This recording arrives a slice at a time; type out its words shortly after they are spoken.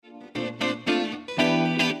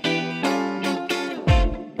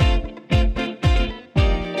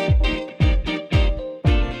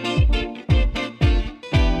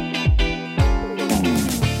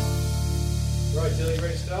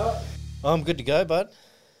I'm good to go, bud.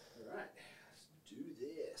 All right, let's do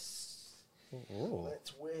this. Ooh.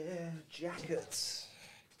 Let's wear jackets.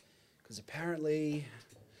 Because apparently,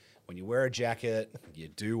 when you wear a jacket, you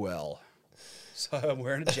do well. So I'm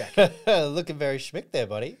wearing a jacket. Looking very schmick there,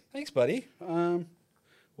 buddy. Thanks, buddy. Well,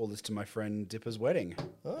 this to my friend Dipper's wedding.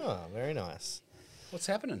 Oh, very nice. What's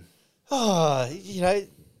happening? Oh,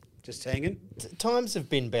 Just hanging? times have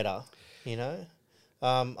been better, I'm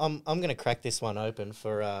going to crack this one open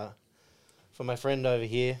for my friend over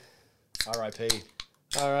here. R.I.P.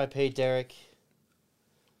 R.I.P. Derek.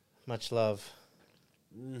 Much love.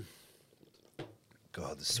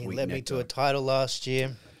 God, the He sweet led me nectar. to a title last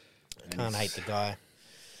year. And Can't he's- hate the guy.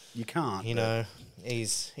 You can't. You but know,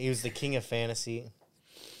 he was the king of fantasy.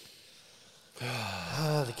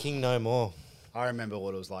 The king no more. I remember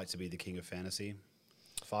what it was like to be the king of fantasy.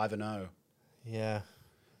 5-0. Yeah.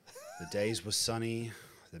 The days were sunny.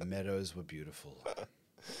 The meadows were beautiful.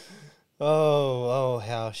 Oh,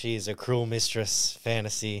 how she is a cruel mistress,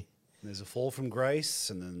 fantasy. There's a fall from grace,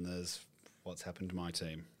 and then there's what's happened to my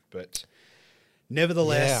team. But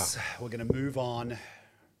nevertheless, we're going to move on.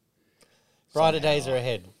 Brighter somehow. days are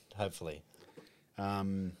ahead, hopefully.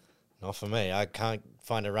 Um, Not for me. I can't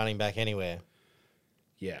find a running back anywhere.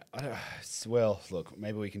 yeah. Well, look,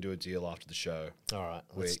 maybe we can do a deal after the show. All right,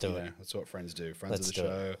 let's do it. That's what friends do. Friends Let's of the do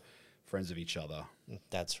show, friends of each other.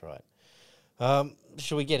 That's right.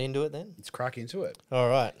 Should we get into it then? Let's crack into it. All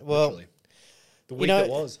right. Well, Literally. The week it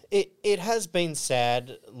was. It has been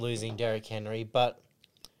sad losing Derrick Henry, but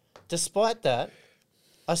despite that,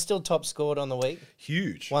 I still top scored on the week,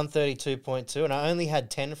 Huge. 132.2, and I only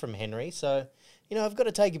had 10 from Henry. So, I've got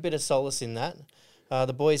to take a bit of solace in that.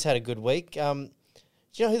 The boys had a good week. Do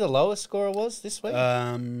you know who the lowest scorer was this week?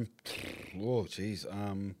 Oh, geez.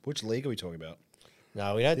 Which league are we talking about?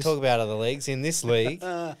 No, we don't talk about other leagues. In this league, we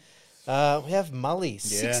have Mully,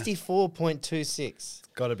 64.26.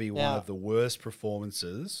 Got to be one Now- of the worst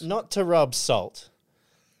performances. Not to rub salt,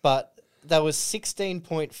 but that was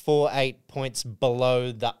 16.48 points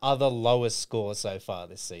below the other lowest score so far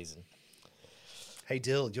this season. Hey,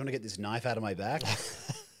 Dill, do you want to get this knife out of my back?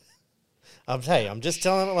 I'm just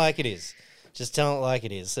telling it like it is. Just telling it like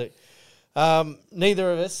it is. So,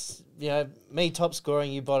 neither of us, me top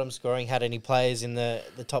scoring, you bottom scoring, had any players in the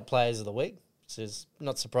top players of the week, which is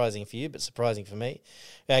not surprising for you, but surprising for me.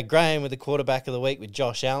 Graham with the quarterback of the week with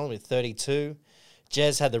Josh Allen with 32.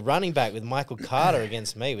 Jez had the running back with Michael Carter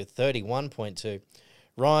against me with 31.2.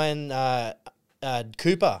 Ryan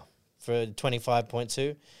Cooper for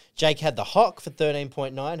 25.2. Jake had the Hawk for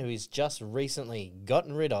 13.9, who he's just recently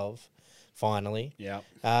gotten rid of, finally. Yeah.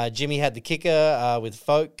 Jimmy had the kicker with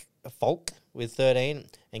Folk with 13,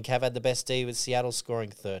 and Cav had the best D with Seattle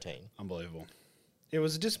scoring 13. Unbelievable. It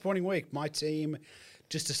was a disappointing week. My team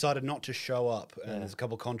just decided not to show up. And there's a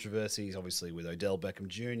couple of controversies, obviously, with Odell Beckham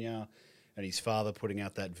Jr. and his father putting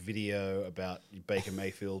out that video about Baker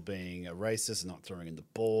Mayfield being a racist and not throwing in the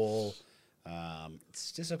ball.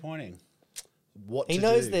 It's disappointing. He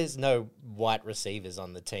knows there's no white receivers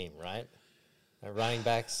on the team, right? No running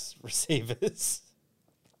backs, receivers.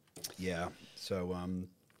 Yeah. So,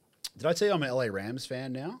 did I tell you I'm an LA Rams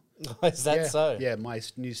fan now? Is that yeah. so? Yeah, my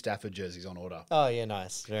new Stafford jersey's on order. Oh, yeah,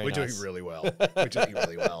 nice. Very We're nice. doing really well. We're doing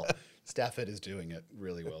really well. Stafford is doing it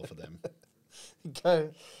really well for them. Go.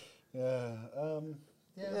 Yeah.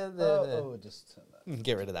 Yeah, Just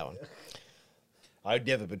get rid of that one. I'd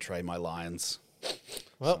never betray my Lions.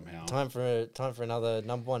 Well, Somehow. time for another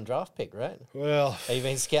number one draft pick, right? Well, Have you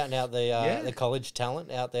been scouting out the college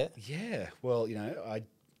talent out there? yeah. Well, I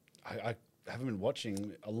haven't been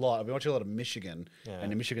watching a lot. I've been watching a lot of Michigan,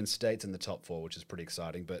 and the Michigan State's in the top 4, which is pretty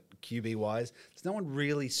exciting. But QB wise, there's no one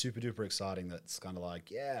really super duper exciting. That's kind of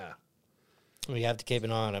like, yeah. We have to keep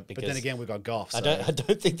an eye on it because But then again, we've got Goff. So I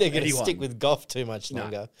don't think they're going to anyone. stick with Goff too much no,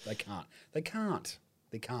 longer. they can't. They can't.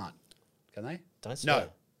 They can't. Can they? Don't swear. No,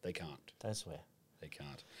 they can't. Don't swear. They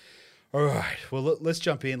can't. All right. Well, let's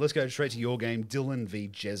jump in. Let's go straight to your game, Dylan v.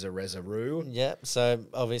 Jezza Rezaru. Yeah. So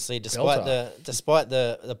obviously, despite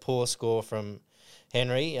the poor score from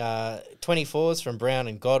Henry, 24s from Brown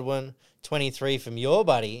and Godwin, 23 from your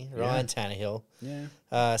buddy Ryan Tannehill, Yeah.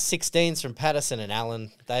 16s from Patterson and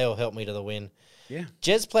Allen. They all helped me to the win. Yeah.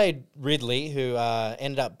 Jez played Ridley, who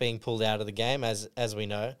ended up being pulled out of the game, as we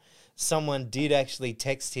know. Someone did actually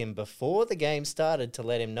text him before the game started to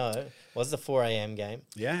let him know. It was the 4 a.m. game.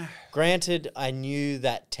 Yeah. Granted, I knew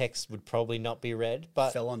that text would probably not be read,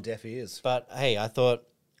 but Fell on deaf ears. But hey, I thought,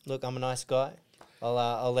 look, I'm a nice guy.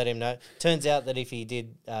 I'll let him know. Turns out that if he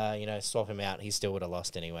did, swap him out, he still would have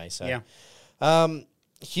lost anyway. So, Yeah.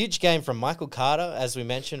 Huge game from Michael Carter, as we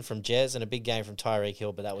mentioned, from Jez, and a big game from Tyreek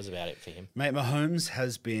Hill, but that was about it for him. Mate, Mahomes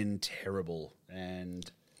has been terrible, and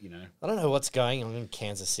I don't know what's going on in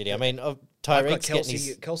Kansas City. I mean, I've Tyreek's got getting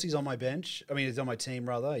his... Kelsey's on my bench. I mean, he's on my team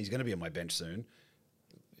rather. He's going to be on my bench soon.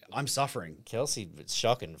 I'm suffering. Kelsey, it's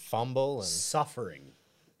shocking. Fumble and... Suffering.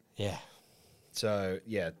 Yeah. So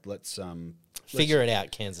yeah, let's Figure it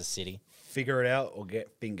out, Kansas City. figure it out or get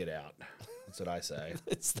fingered out. That's what I say.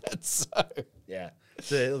 Is that so? Yeah.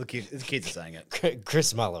 So the kids are saying it.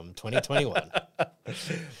 Chris Mullum, 2021.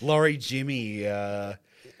 Laurie Jimmy,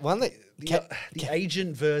 One that... the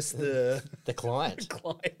agent versus the client.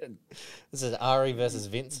 client. This is Ari versus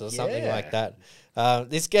Vince or something Yeah. like that.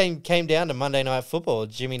 This game came down to Monday Night Football.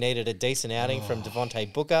 Jimmy needed a decent outing from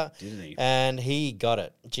Devontae Booker. Didn't he? And he got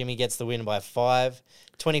it. Jimmy gets the win by 5.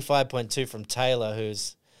 25.2 from Taylor,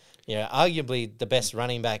 who's arguably the best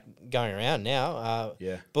running back going around now.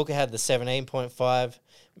 Yeah. Booker had the 17.5.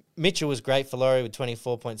 Mitchell was great for Laurie with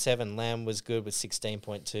 24.7. Lamb was good with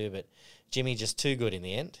 16.2. But Jimmy just too good in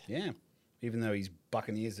the end. Yeah. Even though he's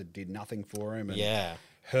Buccaneers that did nothing for him. And Yeah.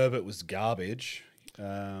 Herbert was garbage,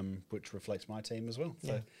 which reflects my team as well.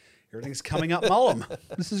 So everything's coming up Mullum.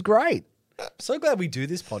 This is great. So glad we do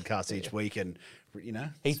this podcast each week, and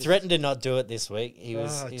He threatened to not do it this week. He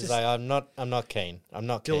was just- like, I'm not keen. I'm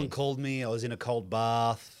not Dylan keen. called me. I was in a cold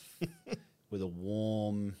bath with a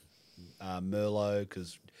warm Merlot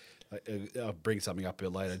because I'll bring something up here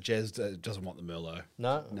later. Jez doesn't want the Merlot.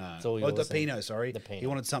 No? No. It's all Oh, the yours then. Pinot, sorry. The Pinot. He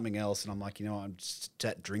wanted something else, and I'm like, I'm just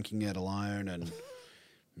drinking it alone, and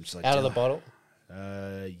I'm just like, Out of the "Dylan." bottle?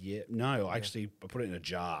 Yeah. No, actually, I put it in a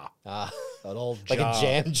jar. Ah, An old like jar. a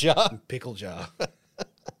jam jar? Pickle jar.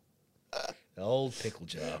 An old pickle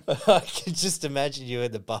jar. I can just imagine you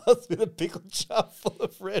in the bath with a pickle jar full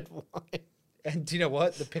of red wine. And do you know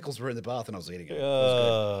what? The pickles were in the bath, and I was eating it. It was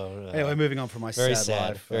Oh, good. no. Anyway, moving on from my Very sad sad,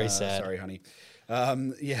 life. very sad. Sorry, honey.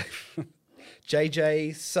 Yeah.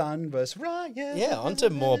 JJ Son versus Ryan. Yeah, on to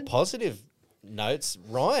more positive notes.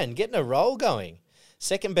 Ryan getting a roll going.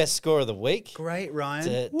 Second best score of the week. Great,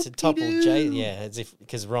 Ryan. To topple Jay. Yeah, as if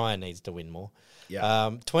because Ryan needs to win more.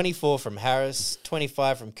 Yeah. 24 from Harris,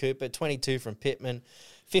 25 from Cooper, 22 from Pittman,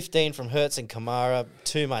 15 from Hertz and Kamara.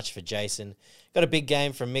 Too much for Jason. Got a big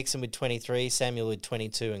game from Mixon with 23, Samuel with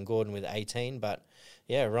 22, and Gordon with 18. But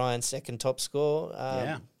yeah, Ryan's second top score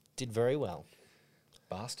did very well.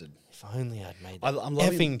 Bastard. If only I'd made I- that I'm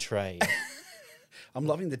loving- effing trade. I'm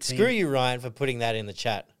loving the team. Screw you, Ryan, for putting that in the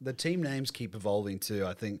chat. The team names keep evolving too.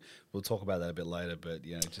 I think we'll talk about that a bit later. But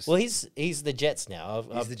just Well, he's the Jets now.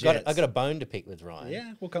 He's the I've Jets. got a bone to pick with Ryan.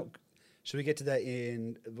 yeah, we'll come. Should we get to that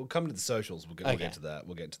in? We'll come to the socials. We'll Okay. get to that.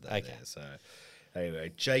 We'll get to that. Okay. There. So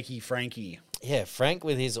anyway, Jakey Frankie. Yeah, Frank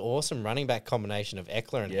with his awesome running back combination of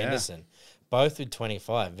Eckler and Yeah. Henderson, both with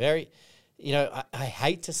 25. Very, I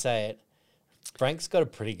hate to say it, Frank's got a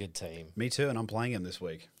pretty good team. Me too, and I'm playing him this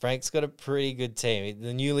week. Frank's got a pretty good team.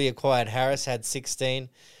 The newly acquired Harris had 16,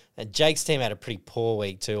 and Jake's team had a pretty poor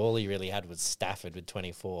week too. All he really had was Stafford with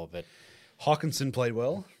 24. But Hawkinson played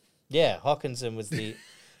well. yeah, Hawkinson was the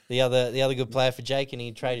other good player for Jake, and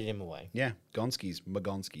he traded him away. Yeah,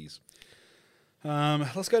 Magonskis.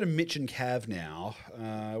 Let's go to Mitch and Cav now.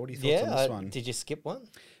 What are your thoughts on this one? Did you skip one?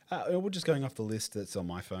 We're just going off the list that's on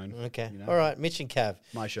my phone. Okay, all right. Mitch and Cav.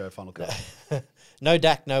 My show, Final Cut. No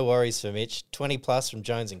Dak, no worries for Mitch. 20 plus from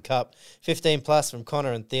Jones and Cup. 15 plus from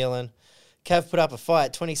Connor and Thielen. Cav put up a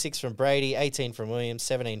fight. 26 from Brady. 18 from Williams.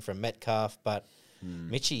 17 from Metcalf. But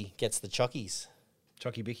Mitchie gets the chockies.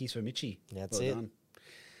 Chucky Bickies for Mitchie. That's Well it. done.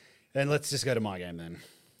 And let's just go to my game then,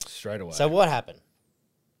 straight away. So what happened?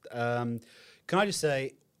 Can I just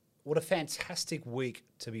say, what a fantastic week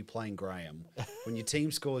to be playing Graham. When your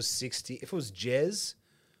team scores 60, if it was Jez,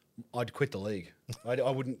 I'd quit the league. I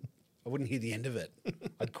wouldn't hear the end of it.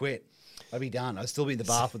 I'd quit. I'd be done. I'd still be in the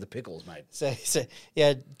bath with the pickles, mate. So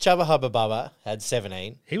yeah, Chubba Hubba Bubba had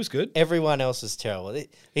 17. He was good. Everyone else was terrible.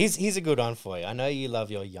 He's a good one for you. I know you love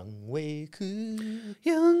your Young Wei Koo.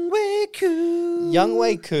 Young Wei Koo. Young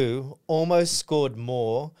Wei Koo almost scored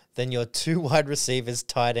more than your 2 wide receivers,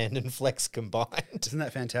 tight end, and flex combined. Isn't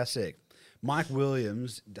that fantastic? Mike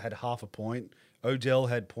Williams had half a point. Odell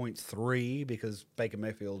had 0.3 because Baker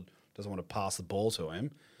Mayfield doesn't want to pass the ball to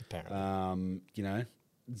him. Apparently.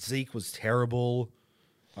 Zeke was terrible.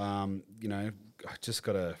 I just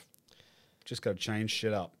gotta change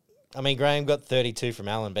shit up. I mean, Graham got 32 from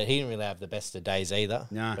Allen, but he didn't really have the best of days either.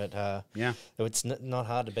 No. But Yeah. it's not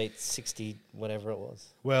hard to beat 60, whatever it was.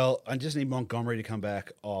 Well, I just need Montgomery to come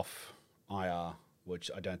back off IR, which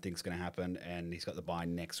I don't think is going to happen, and he's got the bye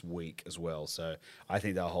next week as well. So I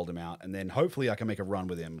think they'll hold him out, and then hopefully I can make a run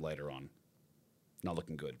with him later on. Not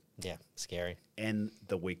looking good. Yeah, scary. And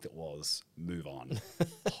the week that was, move on.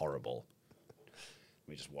 Horrible. Let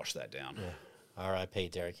me just wash that down. Yeah. R.I.P.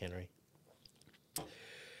 Derrick Henry.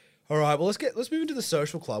 All right, well let's move into the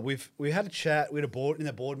social club. We had a chat. We had a board in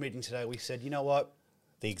the board meeting today. We said, you know what?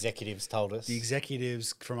 The executives told us. The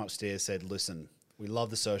executives from upstairs said, listen, we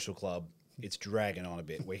love the social club. It's dragging on a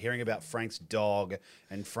bit. We're hearing about Frank's dog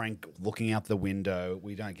and Frank looking out the window.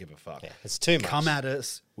 We don't give a fuck. Yeah, it's too much. Come at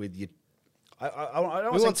us with your. I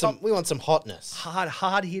don't we want we want some hotness.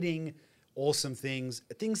 hard hitting, awesome things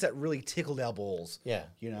that really tickled our balls. Yeah.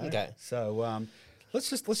 you know. Okay. So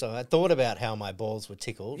let's. So I thought about how my balls were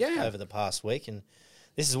tickled Yeah. over the past week, and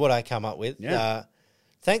this is what I come up with. Yeah.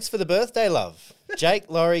 Thanks for the birthday, love. Jake,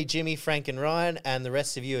 Laurie, Jimmy, Frank, and Ryan, and the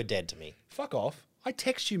rest of you are dead to me. Fuck off. I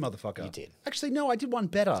text you, motherfucker. You did. Actually, no, I did one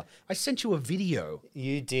better. I sent you a video.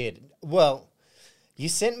 You did. Well, you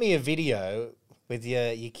sent me a video with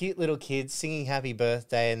your cute little kids singing happy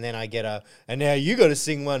birthday, and then I get and now you got to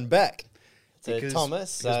sing one back to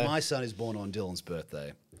Thomas. Because my son is born on Dylan's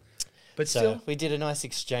birthday. But So still, we did a nice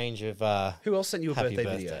exchange of who else sent you a happy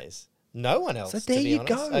birthday video? birthdays. No one else, So to there be you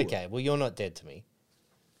honest. go. Okay, well, you're not dead to me.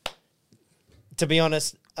 To be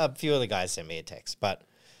honest, a few of the guys sent me a text, but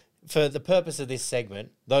for the purpose of this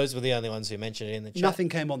segment, those were the only ones who mentioned it in the chat. Nothing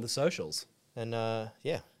came on the socials. And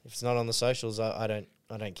yeah, if it's not on the socials, I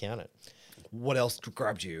don't count it. What else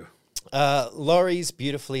grabbed you? Laurie's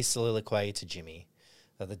beautifully soliloquy to Jimmy,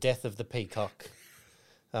 the death of the peacock.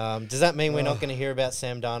 Does that mean we're not going to hear about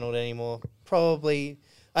Sam Darnold anymore? Probably.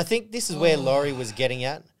 I think this is where Laurie was getting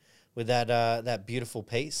at with that beautiful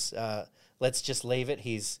piece. Let's just leave it.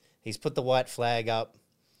 He's put the white flag up.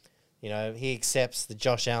 You know, he accepts that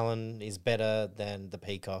Josh Allen is better than the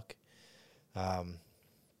peacock.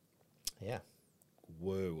 Yeah.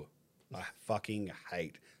 Whoa. I fucking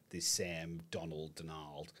hate this Sam Donald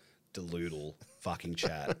Deloodle fucking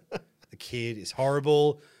chat. The kid is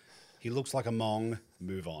horrible. He looks like a mong.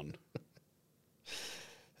 Move on.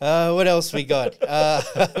 What else we got?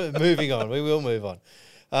 Moving on. We will move on.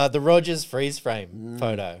 The Rogers freeze frame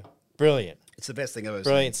photo. Brilliant. It's the best thing I've ever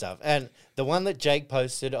Brilliant stuff. And the one that Jake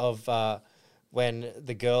posted of when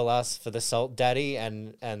the girl asks for the salt daddy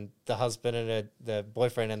and the husband and the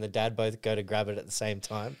boyfriend and the dad both go to grab it at the same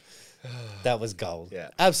time. That was gold. Yeah.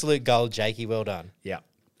 Absolute gold, Jakey. Well done. seen.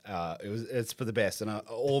 Yeah. It's for the best. And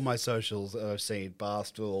all my socials I've seen,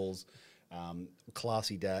 Barstools,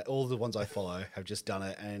 Classy Dad, all the ones I follow have just done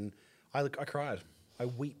it. And I cried. I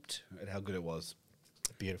wept at how good it was.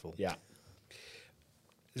 Beautiful. Yeah.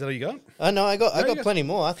 Is that all you got? No, I got you got- plenty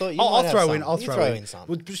more. I thought you I'll might have throw some. in. I'll You throw in some.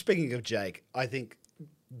 Well, speaking of Jake, I think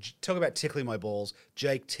talk about tickling my balls.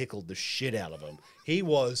 Jake tickled the shit out of him. He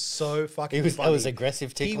was so fucking. That funny. was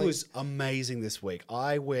aggressive tickling. He was amazing this week.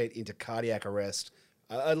 I went into cardiac arrest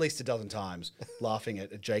at least a dozen times, laughing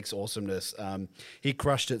at Jake's awesomeness. He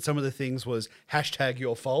crushed it. Some of the things was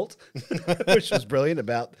 #YourFault, which was brilliant.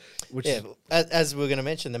 Yeah, as we're going to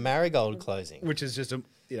mention, the Marigold closing. Which is just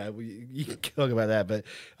you can talk about that, but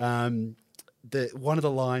one of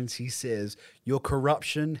the lines he says, "Your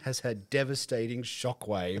corruption has had devastating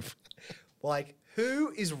shockwave." Like,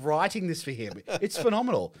 who is writing this for him? It's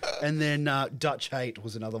phenomenal. And then Dutch hate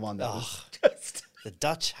was another one that was just The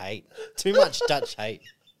Dutch hate. Too much Dutch hate.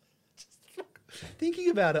 thinking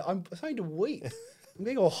about it. I'm starting to weep. I'm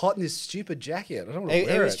getting all hot in this stupid jacket. I don't want to He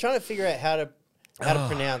wear was it. trying to figure out how to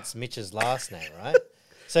pronounce Mitch's last name, right?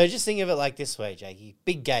 So just think of it like this way, Jakey.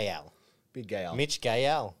 Big Gay Al. Big gay Al. Mitch Gay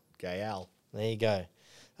Al. Gay Al. There you go.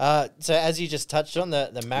 So as you just touched on,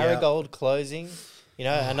 the Marigold closing,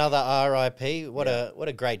 another RIP. What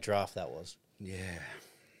a great draft that was. Yeah.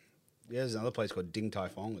 Yeah, there's another place called Ding Tai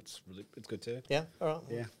Fung. It's good too. Yeah, all right.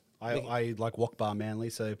 Yeah. I like Wok Bar Manly,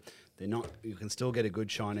 so they're not. You can still get a good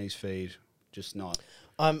Chinese feed, just not.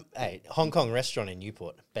 Hey, Hong Kong restaurant in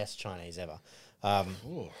Newport, best Chinese ever.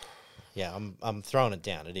 Yeah, I'm throwing it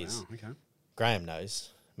down. It is. Wow, okay. Graham knows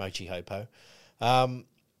Mochi Hopo.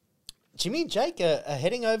 Jimmy and Jake are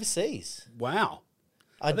heading overseas. Wow.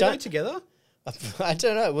 I Are they going together? I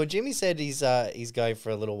don't know. Well, Jimmy said he's going for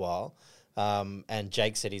a little while, and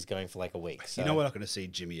Jake said he's going for like a week. So You know we're not going to see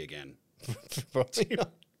Jimmy again. probably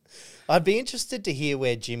not. I'd be interested to hear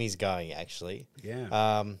where Jimmy's going. Actually,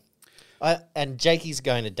 Yeah. and Jakey's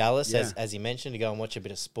going to Dallas, Yeah. as you mentioned, to go and watch a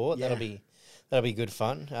bit of sport. Yeah. That'll be good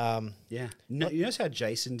fun. Yeah. No, you notice how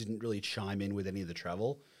Jason didn't really chime in with any of the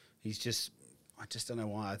travel? I just don't know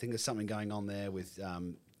why. I think there's something going on there with,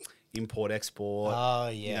 import, export. Oh,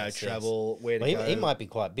 You know, yes, travel, where to Well, go. he might be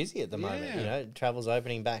quite busy at the moment. Yeah. You know, travel's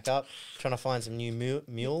opening back up, trying to find some new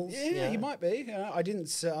mules. Yeah, you know. he might be. I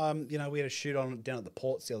didn't. You know, we had a shoot on down at the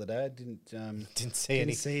ports the other day. I didn't. Didn't see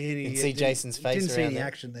any. Didn't Didn't see Jason's face Didn't see around any there.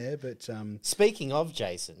 action there, but Speaking of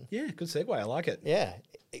Jason, yeah, good segue. I like it. yeah,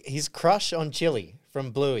 his crush on Chili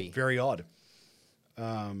from Bluey. Very odd.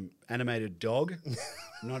 Animated dog,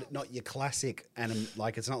 not your classic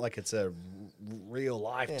like it's not like it's a real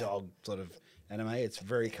life dog sort of anime. It's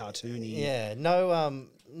very cartoony. Yeah,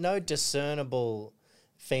 no discernible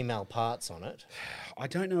female parts on it. I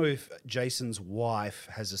don't know if Jason's wife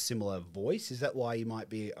has a similar voice. Is that why he might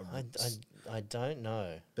be? I don't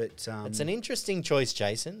know. But It's an interesting choice,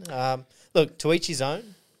 Jason. Look, to each his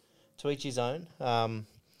own. To each his own.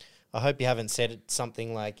 I hope you haven't said it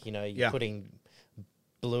something like, you know, you're putting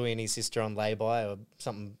Bluey and his sister on lay-by or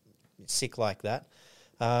something sick like that.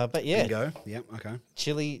 But yeah, Bingo. Yeah. Okay.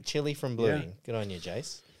 Chili from Bluey. Yeah. Good on you,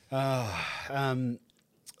 Jace.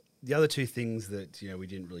 The other two things that we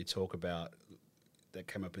didn't really talk about that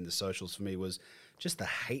came up in the socials for me was just the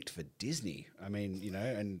hate for Disney. I mean,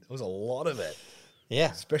 and there was a lot of it.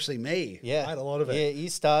 Yeah. Especially me. Yeah. I had a lot of it. Yeah, you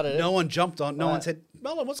started No it. one jumped on. No one said,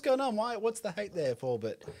 "Melon, what's going on? What's the hate there for?"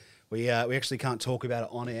 But we actually can't talk about it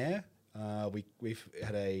on air. We've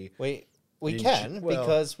had a We An can well,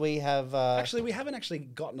 because we have actually we haven't actually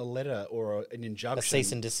gotten a letter or an injunction. a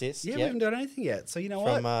cease and desist. Yeah, we haven't done anything yet. So you know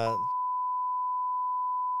from what?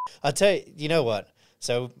 I'll tell you. You know what?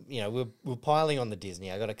 So we're piling on the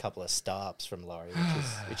Disney. I got a couple of starps from Laurie,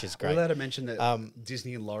 which is We're great. allowed to mention that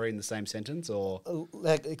Disney and Laurie in the same sentence, or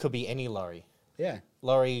Like, it could be any Laurie. yeah,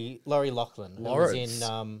 Laurie Lachlan, who was Lawrence.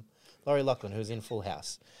 in Laurie Lachlan, who's in Full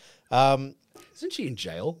House. isn't she in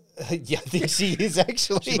jail? Yeah, I think she is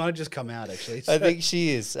actually. She might have just come out actually. I think she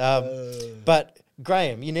is. But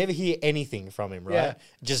Graham, you never hear anything from him, right? Yeah.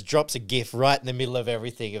 Just drops a gif right in the middle of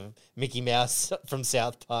everything of Mickey Mouse from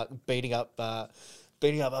South Park beating up.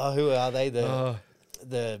 Oh, who are they? The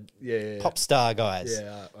yeah. pop star guys.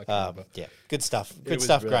 Yeah, I can't remember. Yeah, good stuff. Good was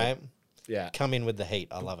stuff, really- Graham. Yeah, Come in with the heat.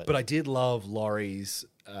 I love it. but I did love Laurie's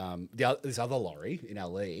this other Laurie in our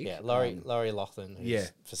league. Yeah, Laurie Lachlan, who's yeah.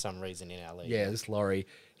 for some reason in our league. Yeah, this Laurie.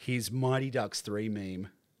 His Mighty Ducks 3 meme.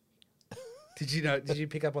 Did you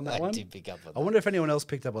pick up on that I one? did pick up on I that. wonder if anyone else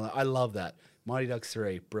picked up on that. I love that. Mighty Ducks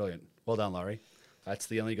 3. Brilliant. Well done, Laurie. That's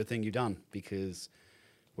the only good thing you've done because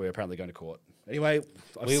we're apparently going to court. Anyway,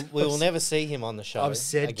 We will never see him on the show. I've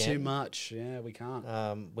said again. too much. Yeah, we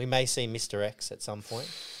can't. We may see Mr. X at some point.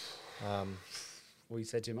 We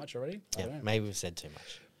said too much already? I Yeah, don't know. maybe we've said too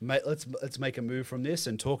much. Mate, let's make a move from this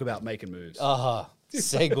and talk about making moves. Oh,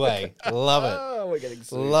 segue. Love it. Oh, we're getting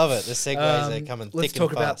sued. Love it. The segues are coming let's thick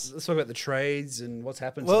talk and about fast. let's talk about the trades and what's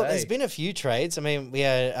happened Well, today. there's been a few trades. I mean, we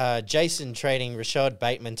had Jason trading Rashad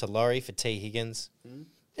Bateman to Laurie for T. Higgins.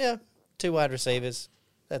 Yeah, 2 wide receivers.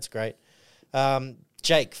 That's great.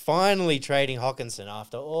 Jake finally trading Hawkinson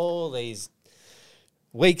after all these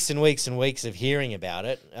weeks and weeks and weeks of hearing about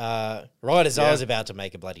it. Right as I was about to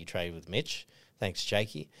make a bloody trade with Mitch. Thanks,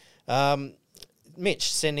 Jakey.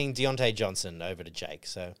 Mitch sending Deontay Johnson over to Jake.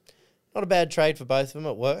 So not a bad trade for both of them.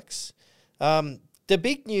 It works. The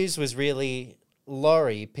big news was really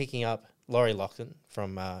Laurie picking up Laurie Lachlan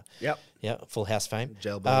from Full House fame.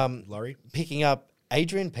 Jailbird Laurie. Picking up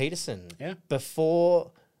Adrian Peterson Yeah.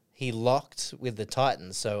 before he locked with the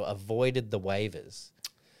Titans, so avoided the waivers.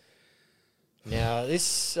 Now,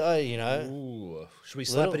 this, Ooh, should we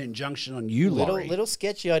slap Little- an injunction on you, Laurie? little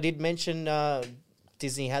sketchy. I did mention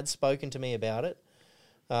Disney had spoken to me about it.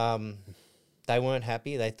 They weren't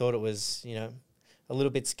happy. They thought it was, a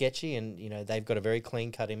little bit sketchy, and they've got a very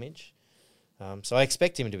clean cut image. So I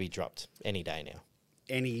expect him to be dropped any day now,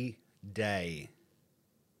 Any day,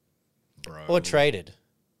 bro. or traded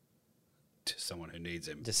to someone who needs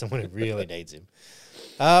him. to someone who really needs him.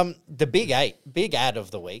 The big ad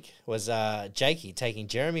of the week was Jakey taking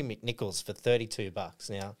Jeremy McNichols for $32.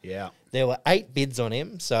 Now, Yeah, there were 8 bids on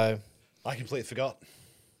him, so I completely forgot.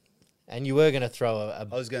 and you were going to throw a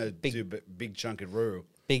I was going to do a big chunk of Roo.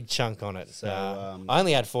 big chunk on it. So, I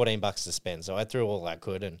only had $14 to spend, so I threw all I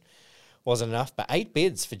could and wasn't enough. But 8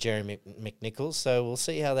 bids for Jeremy McNichols, so we'll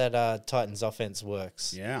see how that Titans offense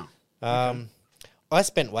works. Yeah, I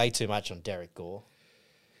spent way too much on Derek Gore.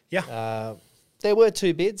 yeah. There were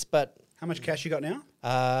 2 bids, but How much cash you got now?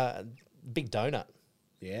 big donut.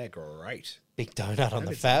 Yeah, great. Big donut on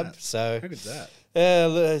the good's fab. that? So How good's that?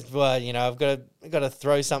 well, I've got to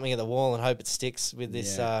throw something at the wall and hope it sticks with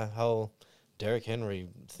this Yeah. whole Derrick Henry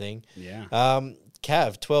thing. Yeah.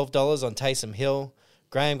 Cav, $12 on Taysom Hill.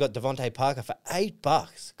 Graham got Devontae Parker for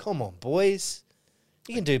 $8. Come on, boys.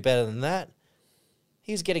 You can do better than that.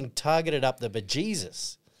 He's getting targeted up the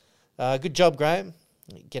bejesus. Good job, Graham,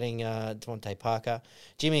 getting Devontae Parker.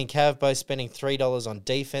 Jimmy and Cav both spending $3 on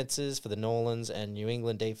defenses for the Norlands and New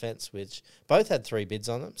England defense, which both had 3 bids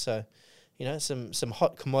on them. So, some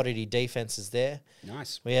hot commodity defenses there.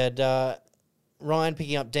 Nice. We had Ryan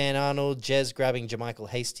picking up Dan Arnold, Jez grabbing Jermichael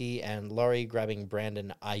Hasty, and Laurie grabbing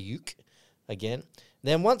Brandon Ayuk again.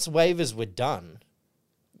 Then once waivers were done,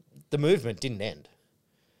 the movement didn't end.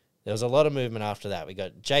 There was a lot of movement after that. We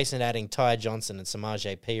got Jason adding Ty Johnson and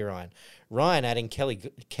Samaje Perine. Ryan adding Kenny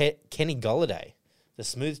Golladay. The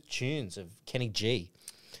smooth tunes of Kenny G.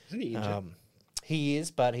 Isn't he injured? He is,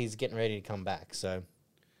 but he's getting ready to come back. So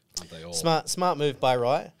Aren't they all? smart move by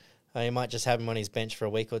Ryan. He might just have him on his bench for a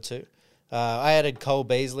week or two. I added Cole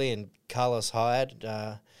Beasley and Carlos Hyde,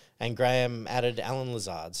 and Graham added Alan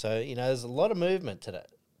Lazard. So, there's a lot of movement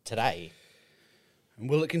today. And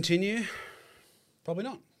will it continue? Probably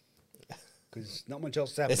not. Because not much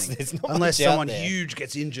else is happening. There's not Unless much out someone there. huge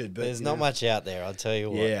gets injured. But There's not much out there, I'll tell you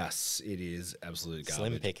what. Yes, it is absolute garbage.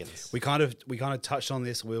 Slim pickings. We kind of touched on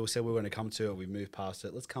this. We said we were going to come to it. We moved past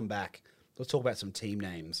it. Let's come back. Let's talk about some team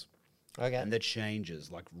names Okay. and their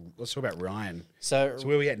changes. Like, let's talk about Ryan. So So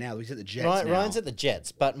where are we at now? He's at the Jets now. Ryan's at the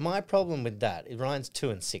Jets, but my problem with that is Ryan's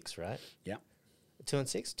 2-6, right? Yeah,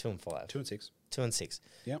 2-6, 2-5, 2-6. 2-6.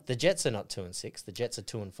 Yep. The Jets are not 2-6. The Jets are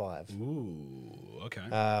 2-5. Ooh, okay.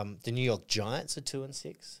 The New York Giants are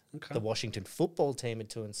 2-6. Okay. The Washington football team are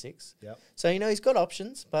 2-6. Yep. So he's got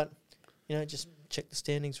options, but just check the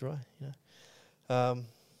standings right.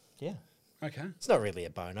 Yeah. Okay. It's not really a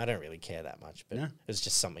bone. I don't really care that much, but No? it's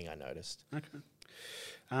just something I noticed. Okay.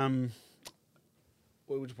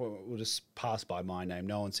 We'll just pass by my name.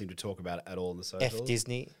 No one seemed to talk about it at all in the socials. F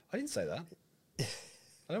Disney. I didn't say that. I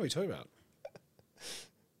don't know what you're talking about.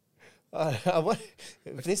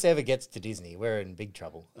 If this ever gets to Disney, we're in big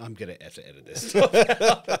trouble. I'm going to have to edit this stuff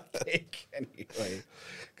out, I think. Anyway,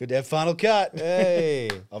 good to have final cut Hey,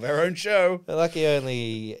 of our own show. lucky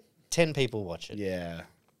only 10 people watch it. Yeah.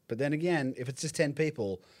 But then again, if it's just 10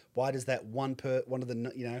 people, why does that one of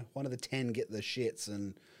the 10 get the shits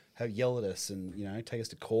and yell at us and, take us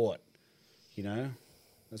to court?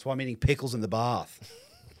 That's why I'm eating pickles in the bath.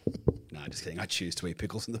 No, just kidding. I choose to eat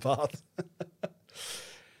pickles in the bath.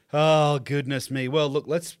 Oh, goodness me. Well, look,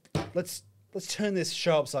 let's turn this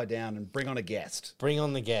show upside down and bring on a guest. Bring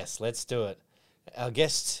on the guest. Let's do it. Our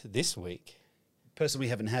guest this week. Person we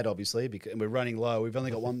haven't had, obviously, because we're running low. We've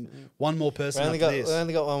only got one more person We after this.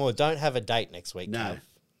 only got one more. Don't have a date next week. No.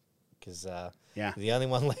 Because Yeah. the only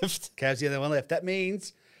one left. Cav's the other one left. That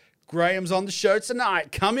means Graham's on the show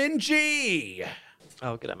tonight. Come in, G.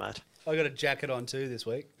 Oh, g'day, mate. I got a jacket on too this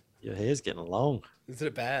week. Your hair's getting long. Isn't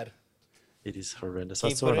it bad? It is horrendous. Can I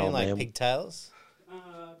you saw put an it in old like man. pigtails?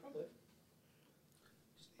 Probably.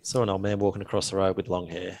 Saw an old man walking across the road with long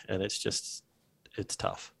hair, and it's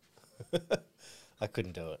tough. I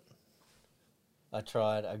couldn't do it. I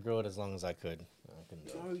tried. I grew it as long as I could. I couldn't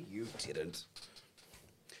do it. No, you didn't.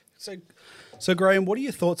 So Graham, what are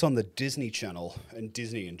your thoughts on the Disney Channel and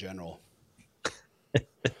Disney in general?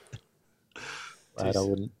 Mate,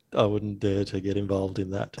 I wouldn't dare to get involved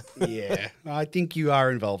in that. Yeah, I think you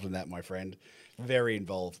are involved in that, my friend. Very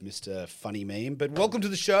involved, Mr. Funny Meme. But welcome to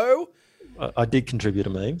the show. I did contribute a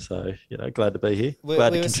meme, so glad to be here. We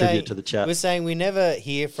Glad to were contribute saying- to the chat. We're saying we never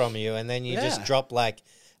hear from you, and then you just Yeah. drop like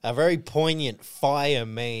a very poignant fire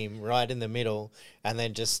meme right in the middle, and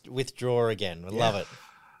then just withdraw again. We love it.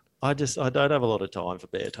 I don't have a lot of time for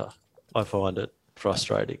banter. I find it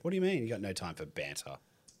frustrating. What do you mean? You got no time for banter?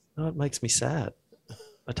 No, it makes me sad.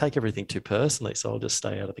 I take everything too personally, so I'll just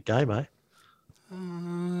stay out of the game, eh?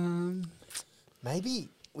 Maybe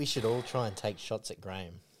we should all try and take shots at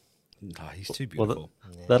Graham. No, he's too Well, beautiful.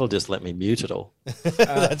 that'll just let me mute it all.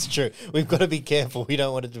 That's true. We've got to be careful. We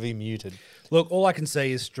don't want it to be muted. Look, all I can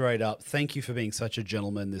say is straight up, thank you for being such a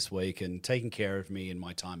gentleman this week and taking care of me in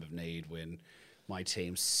my time of need when my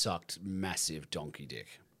team sucked massive donkey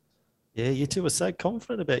dick. Yeah, you two were so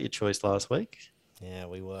confident about your choice last week. Yeah,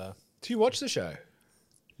 we were. Do you watch the show?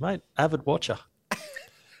 Mate, avid watcher.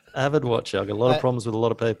 Avid watcher. I've got a lot of problems with a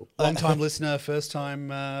lot of people. Long time listener, first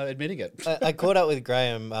time admitting it. I caught up with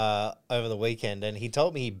Graham over the weekend, and he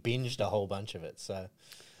told me he binged a whole bunch of it. So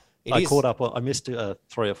I caught up. I missed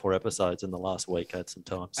 3 or 4 episodes in the last week. I had some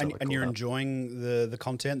time. So And you're enjoying the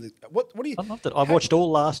content. What do you? I loved it. I've watched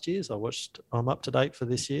all last year's. I'm up to date for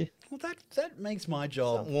this year. Well, that makes my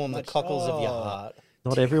job warm the much- cockles of your heart.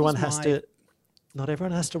 Not everyone tickles has my- to. Not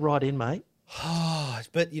everyone has to write in, mate.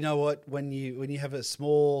 But you know what? When you have a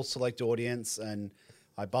small select audience, and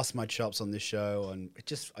I bust my chops on this show, and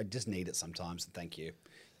I just need it sometimes. And thank you.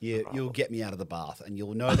 You'll get me out of the bath, and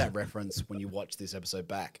you'll know that reference when you watch this episode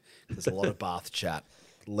back. There's a lot of bath chat.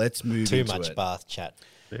 Let's move Too into much it. bath chat.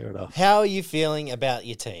 Fair enough. How are you feeling about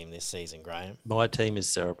your team this season, Graham? My team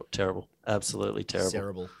is terrible, absolutely terrible.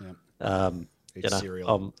 Terrible. Yeah. You know,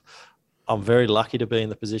 cereal. I'm very lucky to be in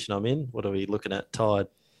the position I'm in. What are we looking at? Tied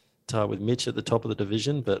with Mitch at the top of the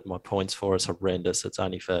division, but my points for us horrendous. It's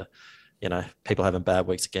only for, people having bad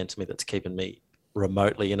weeks against me that's keeping me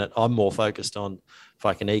remotely in it. I'm more focused on if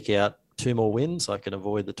I can eke out 2 more wins, I can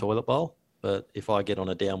avoid the toilet bowl. But if I get on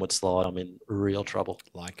a downward slide, I'm in real trouble.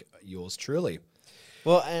 Like yours truly.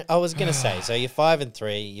 Well, I was going to say, so you're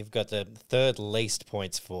 5-3. You've got the third least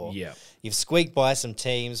points for. Yeah. You've squeaked by some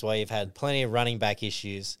teams where you've had plenty of running back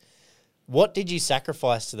issues. What did you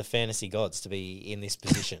sacrifice to the fantasy gods to be in this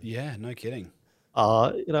position? Yeah, no kidding.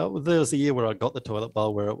 There was a year where I got the toilet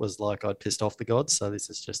bowl where it was like I'd pissed off the gods. So this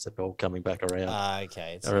is just all coming back around.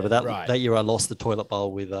 Okay. I remember Right. that year I lost the toilet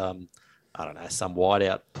bowl with, I don't know, some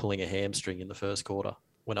wideout pulling a hamstring in the first quarter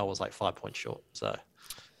when I was like 5 points short. So,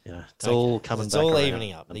 it's all coming It's back all around.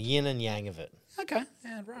 evening up, the yin and yang of it. Okay,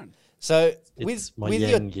 yeah, right. So It's my with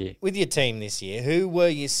yang year. your team this year, who were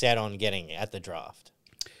you set on getting at the draft?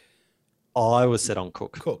 I was set on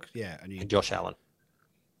Cook Cook, yeah, and and Josh Allen.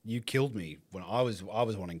 you killed me when I was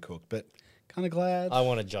wanting Cook, but kind of glad. I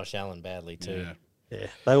wanted Josh Allen badly too. Yeah. Yeah,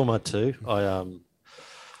 they were my two.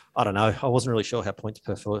 I don't know. I wasn't really sure how points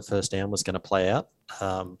per first down was going to play out,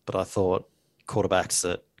 but I thought quarterbacks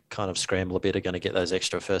that kind of scramble a bit are going to get those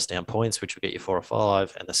extra first down points, which will get you 4 or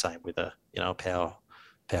 5, and the same with a power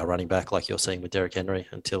running back like you're seeing with Derrick Henry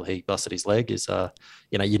until he busted his leg. Is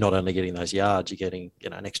you're not only getting those yards, you're getting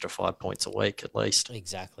an extra 5 points a week at least.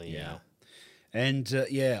 Exactly. Yeah. And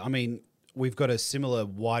I mean, we've got a similar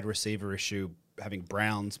wide receiver issue having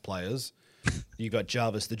Browns players. You got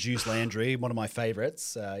Jarvis the Juice Landry, one of my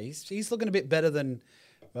favorites. He's looking a bit better than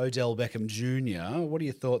Odell Beckham Jr. What are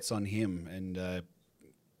your thoughts on him? And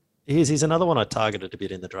He's another one I targeted a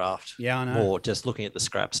bit in the draft. Yeah, I know. More just looking at the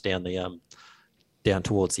scraps down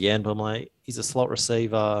towards the end. I'm like, he's a slot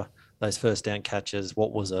receiver. Those first down catches.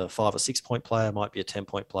 What was a 5 or 6 point player might be a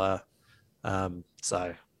 10-point player.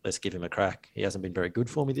 So let's give him a crack. He hasn't been very good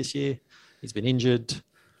for me this year. He's been injured.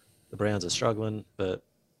 The Browns are struggling, but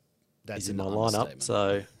that's he's in my an lineup, understatement.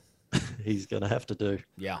 so he's going to have to do.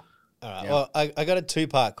 Yeah. All right. Yeah. Well, I got a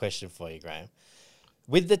 2-part question for you, Graham.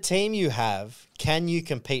 With the team you have, can you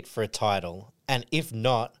compete for a title? And if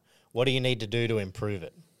not, what do you need to do to improve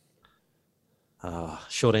it?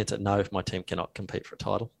 Short answer, no, my team cannot compete for a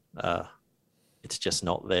title. It's just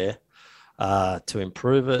not there. To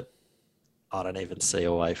improve it, I don't even see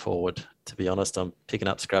a way forward. To be honest, I'm picking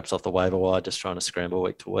up scraps off the waiver wire, just trying to scramble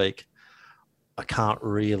week to week. I can't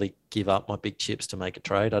really give up my big chips to make a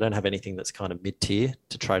trade. I don't have anything that's kind of mid-tier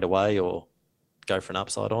to trade away or go for an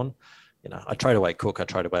upside on. I trade away Cook, I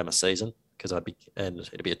trade away my season because it'd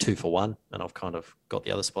be a 2-for-1, and I've kind of got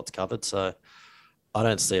the other spots covered. So I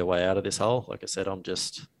don't see a way out of this hole. Like I said, I'm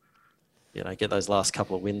just, get those last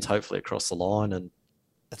couple of wins hopefully across the line and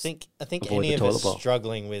I think Avoid any the of toilet us bowl.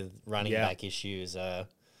 struggling with running Yeah. back issues,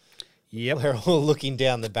 Yep. we're all looking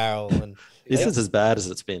down the barrel. And this is as bad as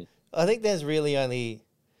it's been. I think there's really only,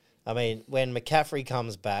 when McCaffrey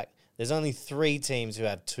comes back, there's only 3 teams who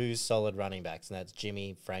have 2 solid running backs, and that's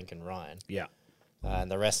Jimmy, Frank, and Ryan. Yeah. And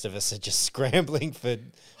the rest of us are just scrambling for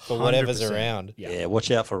whatever's 100%. around. Yeah, watch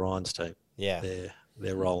out for Ryan's team. Yeah,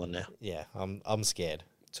 They're rolling now. yeah. I'm scared.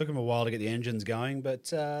 Took them a while to get the engines going, but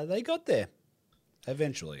they got there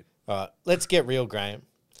eventually. All right, let's get real, Graham.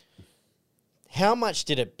 How much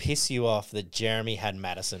did it piss you off that Jeremy had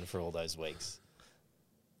Madison for all those weeks?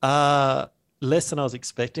 Less than I was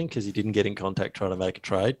expecting because he didn't get in contact trying to make a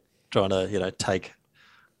trade, trying to, take,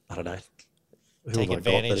 I don't know. who Take have I got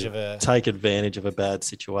advantage that- of a- Take advantage of a bad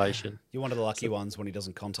situation. You're one of the lucky ones when he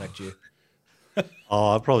doesn't contact you.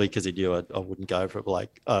 Oh, probably because he knew I wouldn't go for it. But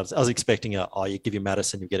I was expecting you give you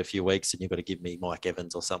Madison, you get a few weeks, and you've got to give me Mike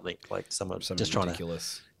Evans or something like someone Something just trying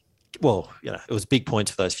ridiculous. to. Well, it was big points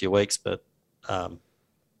for those few weeks, but I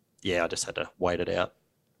just had to wait it out.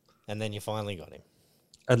 And then you finally got him.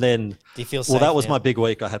 And then, Do you feel well, safe that was now? my big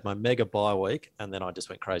week. I had my mega bye week, and then I just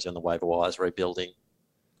went crazy on the waiver wires, rebuilding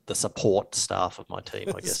the support staff of my team.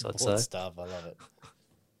 I guess I'd Support say. stuff. I love it.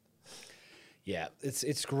 Yeah,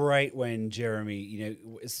 it's great when Jeremy,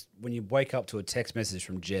 it's when you wake up to a text message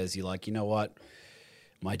from Jez, you're like, you know what?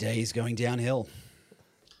 My day is going downhill.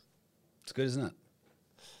 It's good, isn't it?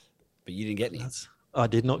 But you didn't get any. I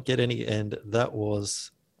did not get any, and that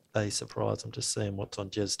was a surprise. I'm just seeing what's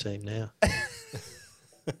on Jez's team now.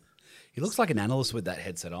 He looks like an analyst with that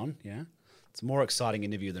headset on, yeah? It's a more exciting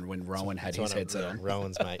interview than when Rowan had his headset on.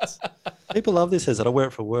 Rowan's mates. People love this headset. I wear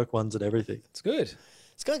it for work ones and everything. It's good.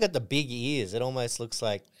 It's kind of got the big ears. It almost looks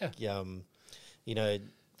like, you know,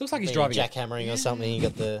 Looks like he's being driving jackhammering or something. You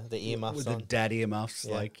got the earmuffs with on. the dad earmuffs,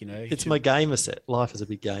 Yeah. like, you know. It's my gamer set. Life is a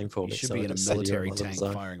big game for You me. should so be I in a just sit here military in my little tank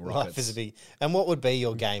zone. firing Life rockets. is a big. And what would be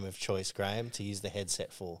your game of choice, Graham, to use the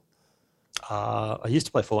headset for? I used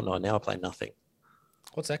to play Fortnite. Now I play nothing.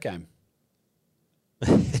 What's that game?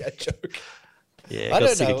 A joke. Yeah, I got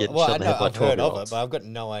don't sick know. of getting Well, shot I in the know head by I've heard of it, 12-year-olds. but I've got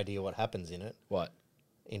no idea what happens in it What?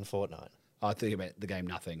 in Fortnite. Oh, I think about the game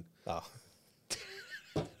Nothing. Oh,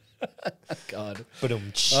 God.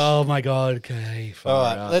 ba-dum. Oh my God. Okay. All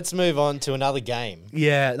right, let's move on to another game.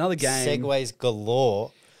 Yeah, another game. Segways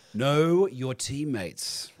galore. Know your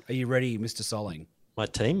teammates. Are you ready, Mr. Solling? My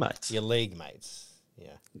teammates. Your league mates.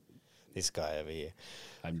 Yeah, this guy over here.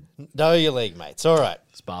 I'm, Know your league mates. All right.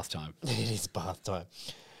 it's bath time. It is bath time.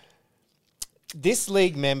 This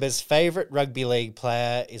league member's favourite rugby league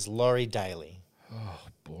player is Laurie Daly. Oh,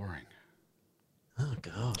 boring. Oh,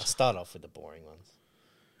 God. I'll start off with the boring ones.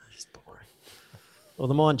 It's boring. Well,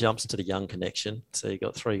 the mind jumps to the young connection. So you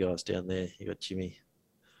got three guys down there. You got Jimmy,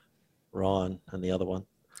 Ryan, and the other one.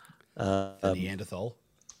 The Neanderthal.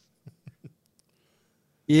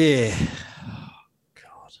 Yeah. Oh,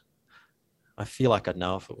 God. I feel like I'd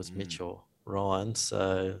know if it was Mitch or Ryan.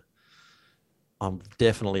 So I'm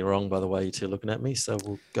definitely wrong by the way you two are looking at me. So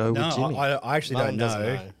we'll go with Jimmy. I actually Mum don't doesn't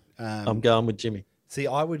know. know. I'm going with Jimmy. See,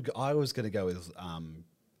 I was going to go with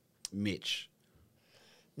Mitch.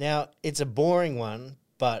 Now, it's a boring one,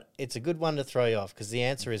 but it's a good one to throw you off because the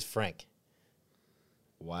answer is Frank.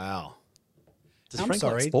 Wow. Does I'm Frank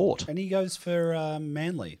like sorry. sport? And he goes for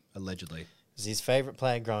Manly, allegedly. 'Cause his favourite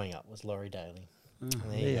player growing up was Laurie Daly.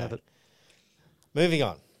 There you go. have it. Moving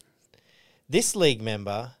on. This league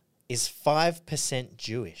member is 5%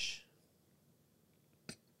 Jewish.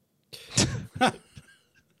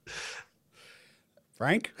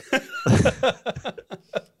 Frank?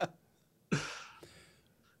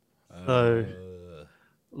 So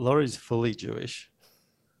Laurie's fully Jewish.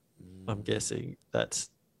 I'm guessing that's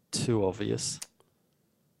too obvious.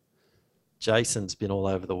 Jason's been all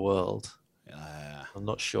over the world. I'm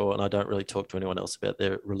not sure, and I don't really talk to anyone else about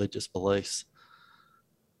their religious beliefs.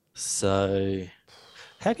 So,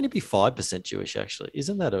 how can you be 5% Jewish, actually?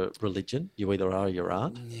 Isn't that a religion? You either are or you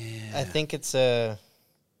aren't. I think it's a...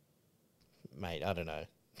 Mate, I don't know.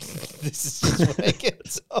 This is just what I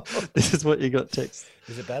get. This is what you got text.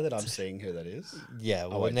 Is it bad that I'm seeing who that is? Yeah,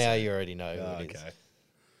 well, won't now say. you already know Oh, who it is. okay.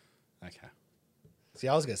 Okay. See,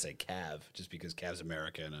 I was going to say Cav, just because Cav's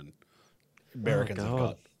American and Americans have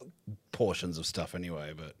God. got portions of stuff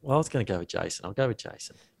anyway, but Well, I was going to go with Jason. I'll go with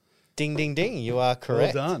Jason. Ding, ding, ding. You are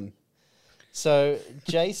correct. well done. So,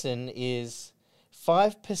 Jason is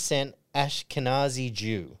 5% Ashkenazi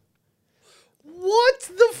Jew. What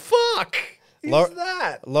the fuck is Lau-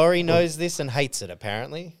 that? Laurie knows this and hates it,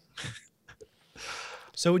 apparently.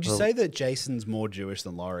 So would you say that Jason's more Jewish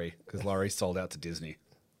than Laurie? Because Laurie sold out to Disney.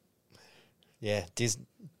 Yeah,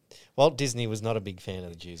 Walt Disney was not a big fan of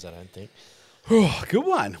the Jews, I don't think. Good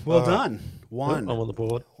one. Well done. One. I'm on the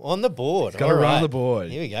board. On the board. Gotta all run right. the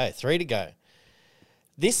board. Here we go. 3 to go.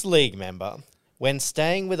 This league member, when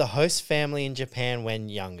staying with a host family in Japan when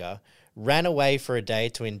younger, ran away for a day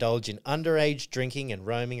to indulge in underage drinking and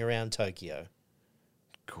roaming around Tokyo.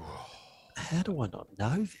 How do I not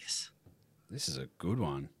know this? This is a good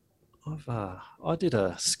one. I did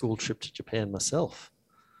a school trip to Japan myself,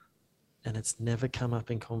 and it's never come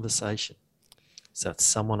up in conversation. So it's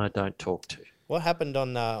someone I don't talk to. What happened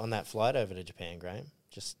on that flight over to Japan, Graham?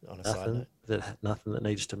 Just on a side note. Nothing that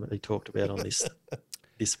needs to be talked about on this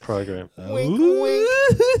this program. Wink, wink.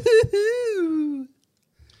 Ooh.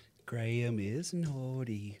 Graham is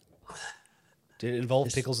naughty. Did it involve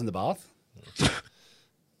pickles in the bath?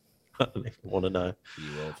 I don't even want to know.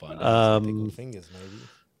 You will find out. Pickled fingers, maybe.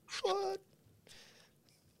 What?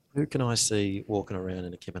 Who can I see walking around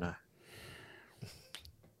in a kimono?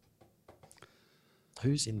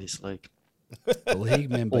 Who's in this league? The league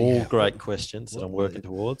member. All yeah. great questions that I'm working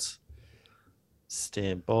towards.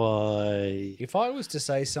 Stand by. If I was to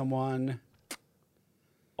say someone,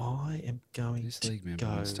 I am going this to league member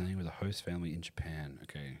go. is staying with a host family in Japan.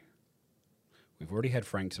 Okay. We've already had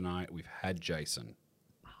Frank tonight. We've had Jason.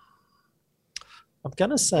 I'm going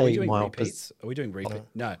to Are we say doing my repeats? Are we doing repeats?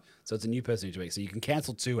 No. So it's a new person each week. So you can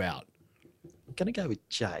cancel 2 out. I'm going to go with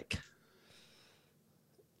Jake.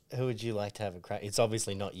 Who would you like to have a crack? It's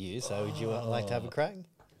obviously not you, so would you like to have a crack?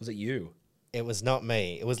 Was it you? It was not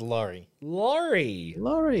me. It was Laurie. Laurie.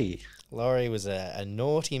 Laurie. Laurie was a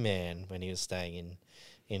naughty man when he was staying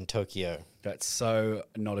in Tokyo. That's so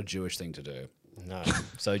not a Jewish thing to do. No,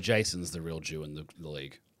 So Jason's the real Jew in the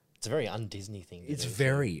league. it's a very un-Disney thing. To It's do.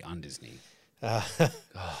 very un-Disney.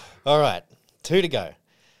 All right, 2 to go.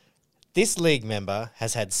 This league member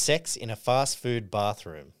has had sex in a fast food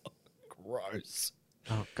bathroom. Gross.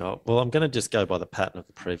 Oh God. Well, I'm going to just go by the pattern of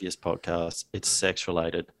the previous podcast. It's sex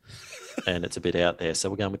related, and it's a bit out there. So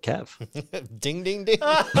we're going with Cav. Ding, ding, ding.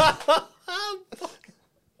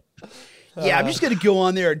 Yeah, I'm just going to go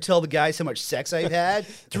on there and tell the guys how much sex I've had.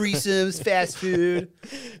 Threesomes, fast food.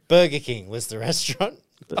 Burger King was the restaurant.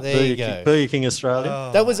 There you go. Burger King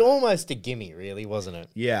Australia. That was almost a gimme, really, wasn't it?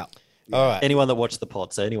 Yeah. All right. Anyone that watched the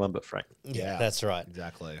pod, so anyone but Frank. Yeah, that's right.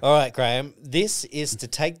 Exactly. All right, Graham. This is to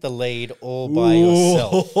take the lead all by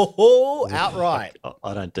yourself. Ooh, outright.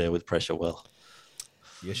 I don't deal with pressure well.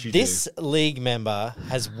 Yes, you This league member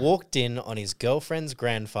has walked in on his girlfriend's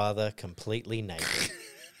grandfather completely naked. do.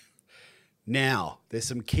 Now, there's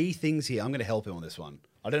some key things here. I'm going to help him on this one.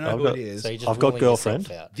 I don't know I've who got- it is. So you're just I've got ruling yourself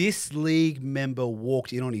girlfriend. out. This league member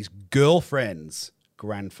walked in on his girlfriend's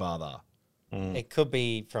grandfather. It could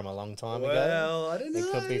be from a long time ago. Well, I don't know.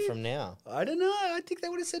 It could be from now. I don't know. I think they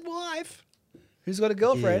would have said wife. Who's got a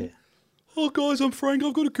girlfriend? Oh, guys, I'm Frank.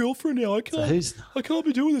 I've got a girlfriend now. I So who's I can't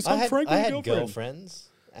be doing this. I I'm had, Frank I with a had girlfriend. girlfriends,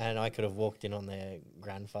 and I could have walked in on their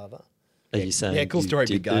grandfather. are you saying? yeah, cool you story,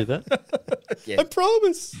 did big guy. do that? I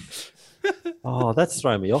promise. Oh, that's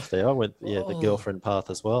thrown me off there. I went the girlfriend path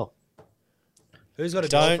as well. Who's got a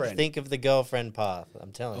Don't girlfriend? think of the girlfriend path.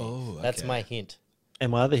 I'm telling you. Oh, That's okay. my hint.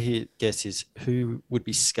 And my other guess is who would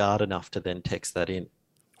be scarred enough to then text that in.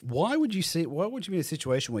 Why would you be in a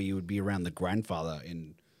situation where you would be around the grandfather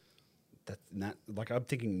in that like I'm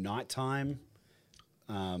thinking nighttime,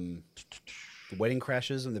 the wedding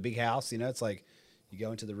crashes in the big house, it's like you go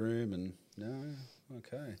into the room and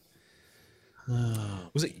okay.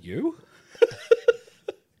 Was it you?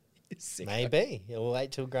 Maybe. We'll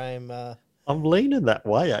wait till Graham. I'm leaning that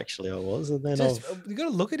way, actually. I was, and then You got to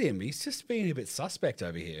look at him. He's just being a bit suspect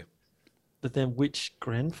over here. but then which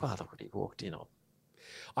grandfather would he walked in on?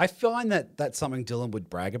 I find that that's something Dylan would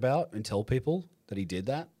brag about and tell people that he did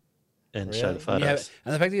that. And show the Really? And, photos.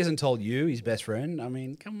 and the fact that he hasn't told you, his best friend, I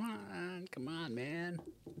mean, come on, man.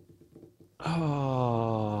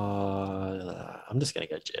 Oh, I'm just going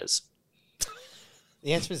to go Jez.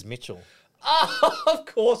 The answer is Mitchell. Of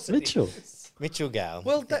course, Mitchell. Mitchell Gale.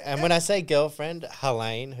 Well, and when I say girlfriend,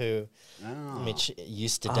 Helene, who Mitch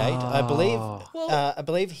used to date, I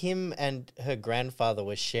believe him and her grandfather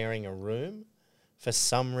were sharing a room for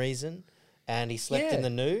some reason, and he slept in Yeah. the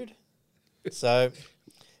nude. So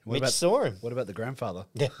Mitch saw him. What about the grandfather?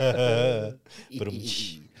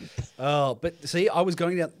 Ba-dum-tsh. Oh, but see, I was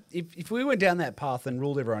going down. If we went down that path and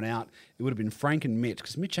ruled everyone out, it would have been Frank and Mitch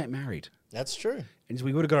because Mitch ain't married, That's true. and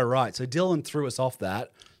we would have got it right. So Dylan threw us off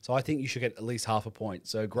that. So I think you should get at least half a point.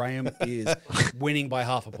 So Graham is winning by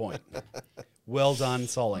half a point. Well done,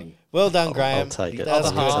 Soling. Well done, Graham. I'll take it. That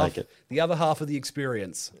was I'll good. take it. The other half of the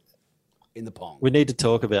experience in the pong. We need to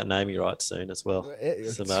talk about naming rights soon as well.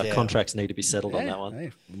 Some Yeah. contracts need to be settled on Yeah, that one.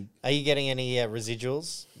 hey. Are you getting any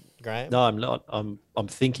residuals, Graham? No, I'm not. I'm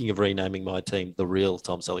thinking of renaming my team the real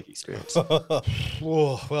Tom Selleck Experience.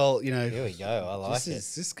 Whoa, well, Here we go. I like it.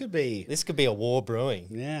 this could be. This could be a war brewing.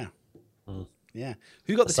 Yeah. Yeah.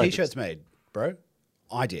 Who got the Say t-shirts made, bro?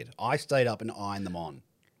 I did. I stayed up and ironed them on.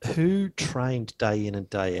 Who trained day in and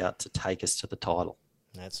day out to take us to the title?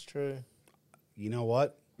 That's true. You know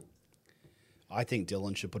what? I think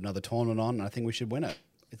Dylan should put another tournament on, and I think we should win it.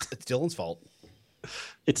 It's Dylan's fault.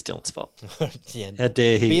 It's Dylan's fault. Yeah. How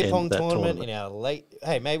dare he Beer end pong that tournament tournament? in our late.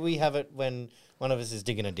 Hey, maybe we have it when one of us is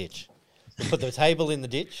digging a ditch. We'll put the table in the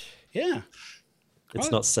ditch. Yeah. It's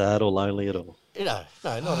not sad or lonely at all. No,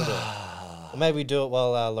 not at all. Or maybe we do it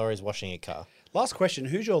while Laurie's washing a car. Last question.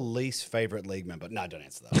 Who's your least favorite league member? No, don't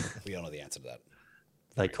answer that. We all know the answer to that.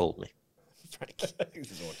 They called me. Frank.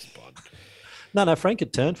 This is what's pod. No, Frank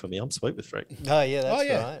had turned for me. I'm sweet with Frank. Oh yeah, that's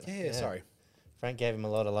yeah. right. Yeah, sorry. Frank gave him a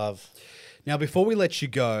lot of love. Now, before we let you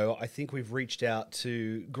go, I think we've reached out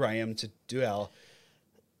to Graham to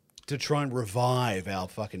try and revive our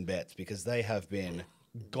fucking bets because they have been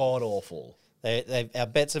god awful. Our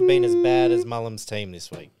bets have been as bad as Mullum's team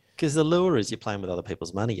this week. Because the lure is you're playing with other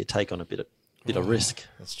people's money. You take on a bit of risk.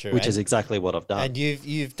 That's true. Which And- is exactly what I've done. And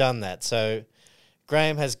you've done that. So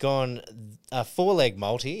Graham has gone a 4-leg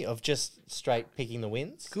multi of just straight picking the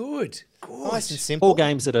wins. Good. Nice and simple. All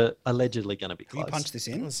games that are allegedly going to be Can you close. punch this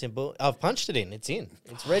in? Simple. I've punched it in. It's in.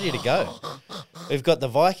 It's ready to go. We've got the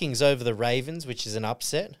Vikings over the Ravens, which is an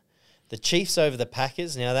upset. The Chiefs over the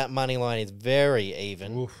Packers. Now that money line is very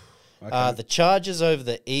even. Okay. The Chargers over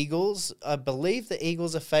the Eagles. I believe the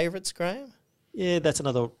Eagles are favourites, Graham. Yeah, that's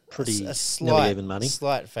another pretty A nearly slight, even money.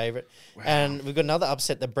 slight favourite. And we've got another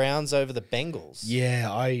upset, the Browns over the Bengals. Yeah,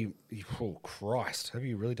 oh Christ, have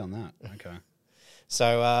you really done that? Okay.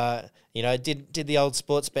 So, did the old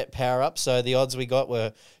sports bet power up. So the odds we got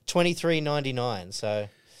were 23.99. So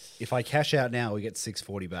If I cash out now, we get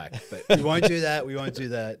 640 back. But we won't do that. We won't do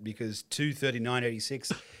that because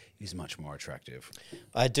 239.86 is much more attractive.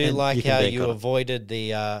 I do And like you can how bank you on it. avoided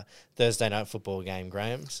the Thursday night football game,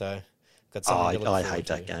 Graham. So got something to look I forward hate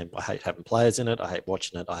that to. game. I hate having players in it. I hate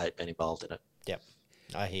watching it. I hate being involved in it. Yep,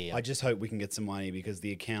 I hear you. I just hope we can get some money because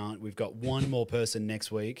the account, we've got one more person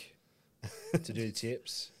next week to do the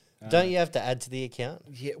tips. Don't you have to add to the account?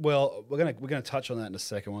 Yeah, well, we're gonna touch on that in a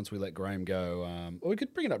second once we let Graham go. Or we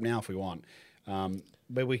could bring it up now if we want.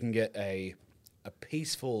 But we can get a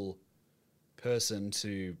peaceful person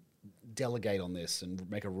to delegate on this and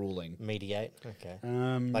make a ruling. Mediate, okay.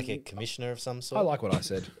 Um, Like a commissioner of some sort. I like what I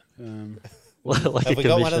said. Like Have a we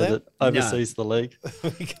got one of commissioner them? that oversees the league.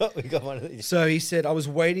 we got one of these. So he said, "I was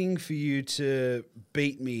waiting for you to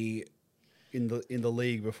beat me in the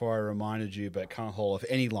league before I reminded you, but can't hold off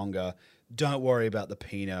any longer. Don't worry about the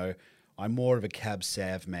Pinot. I'm more of a Cab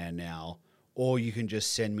Sav man now. Or you can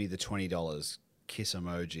just send me the $20 kiss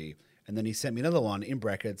emoji." And then he sent me another one in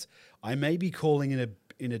brackets. "I may be calling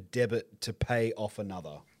in a debit to pay off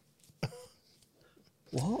another."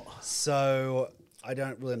 What? So I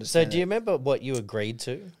don't really So understand. do you remember what you agreed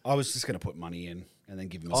to? I was just going to put money in and then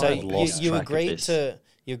give him. So I've lost you track of agreed this.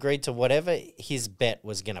 to whatever his bet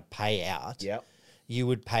was going to pay out. Yep. You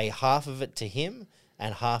would pay half of it to him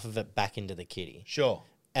and half of it back into the kitty, Sure.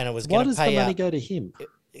 and it was Why going to does the pay money out go to him?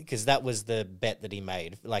 because that was the bet that he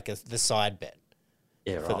made, like the side bet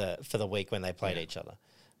Yeah, right. for the week when they played each other.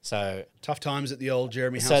 So Tough times at the old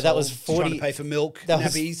Jeremy So household. that was trying 40 to pay for milk, that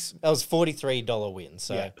nappies. was $43 win.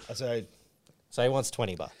 So Yeah. So so he wants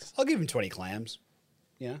 $20. I'll give him 20 clams.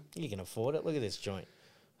 Yeah. You can afford it. Look at this joint.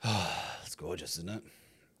 That's gorgeous, isn't it?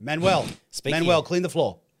 Manuel. Speaking Manuel, of- clean the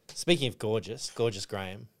floor. Speaking of gorgeous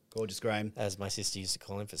Graham, Gorgeous Graham. as my sister used to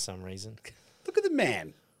call him for some reason. Look at the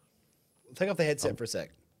man. Take off the headset for a sec.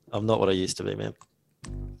 I'm not what I used to be, man.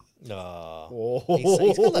 Oh,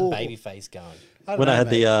 he's got the baby face going. I don't When know, I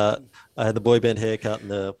had mate. I had the boy band haircut and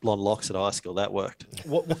the blonde locks at high school, that worked.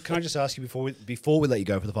 What can I just ask you before we let you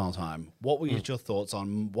go for the final time? What were your thoughts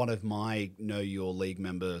on one of my Know Your League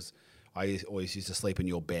members? I always used to sleep in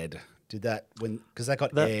your bed. Did that because that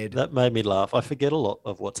got aired? That made me laugh. I forget a lot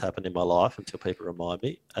of what's happened in my life until people remind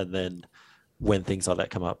me, and then when things like that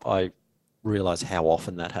come up, I realize how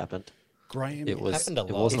often that happened. Graham, It was. happened a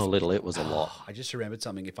It lot. wasn't a little. It was a lot. I just remembered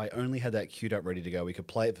something. If I only had that queued up ready to go, we could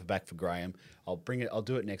play it back for Graham. I'll bring it. I'll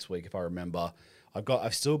do it next week if I remember.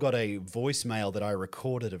 I've still got a voicemail that I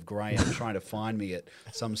recorded of Graham trying to find me at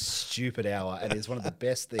some stupid hour, and it's one of the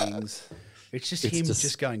best things. It's just him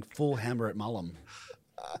just going full hammer at Mullum,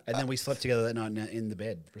 and then we slept together that night in the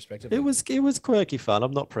bed, respectively. It was quirky fun.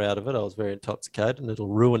 I'm not proud of it. I was very intoxicated, and it'll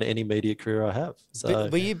ruin any media career I have. So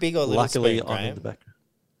Were you big or little luckily, spoon, I'm in Graham? the background.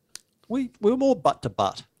 We were more butt to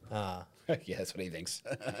butt. Ah, Yeah, that's what he thinks.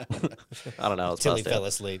 I don't know. It's till he passed out. fell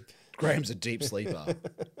asleep. Graham's a deep sleeper,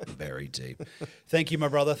 very deep. Thank you, my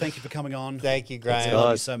brother. Thank you for coming on. Thank you, I Graham. love you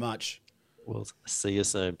guys. so much. We'll see you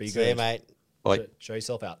soon. Be See you, good. mate. Bye. Show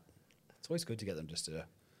yourself out. It's always good to get them just to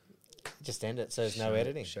Just end it so there's no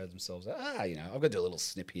editing. show themselves out. I've got to do a little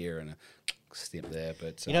snip here and a snip there,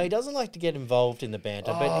 but You know, he doesn't like to get involved in the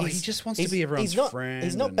banter, but Oh, he he just wants to be everyone's he's not, friend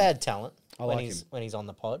He's not and- bad talent I when like he's him. when he's on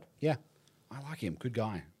the pod. yeah, I like him. Good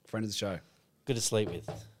guy, friend of the show. Good to sleep with.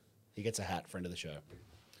 He gets a hat, friend of the show.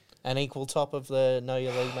 An equal top of the Know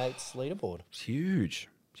Your League Mates leaderboard. It's huge,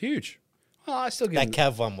 huge. Well, I still give That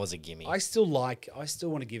him. Cav one was a gimme. I still want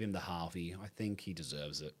to give him the Harvey. I think he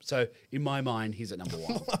deserves it. So in my mind, he's at number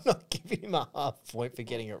one. I'm not giving him a half point for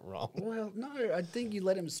getting it wrong. Well, no, I think you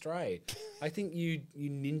let him stray. I think you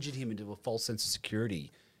ninjaed him into a false sense of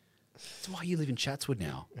security. That's why you live in Chatswood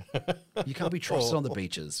now. You can't be trusted on the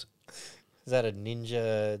beaches. Is that a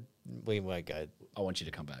ninja? We won't go. I want you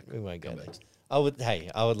to come back. We won't go Come there. back. I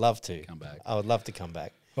would love to. Come back. I would love to come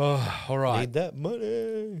back. Oh, all right. Need that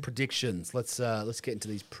money. Predictions. Let's get into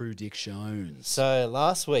these predictions. So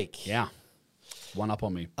last week, Yeah. One up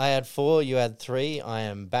on me. I had 4, you had 3. I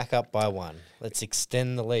am back up by 1. Let's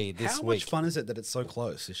extend the lead this How week. much fun is it that it's so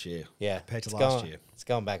close this year? Yeah, Compared to it's last going, year. It's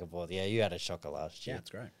going back and forth. Yeah, you had a shocker last Yeah, year. it's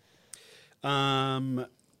great.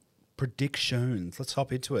 Predictions. Let's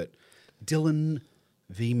hop into it. Dylan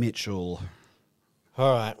v. Mitchell.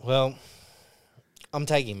 All right. Well, I'm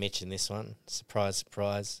taking Mitch in this one. Surprise,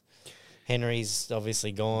 surprise. Henry's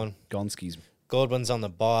obviously gone. Gonski's. Godwin's on the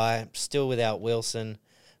bye, still without Wilson.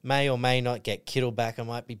 may or may not get Kittle back. I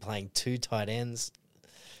might be playing 2 tight ends.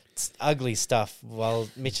 It's ugly stuff. While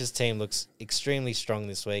Mitch's team looks extremely strong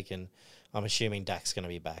this week, and I'm assuming Dak's going to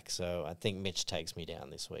be back. So I think Mitch takes me down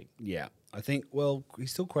this week. Yeah, I think, well,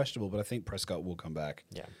 he's still questionable, but I think Prescott will come back.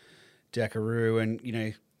 Yeah. Jackaroo and,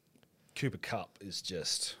 Cooper Kupp is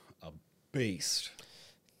just a beast.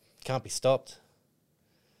 Can't be stopped.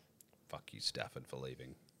 Fuck you, Stafford, for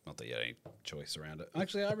leaving. Not that you had any choice around it.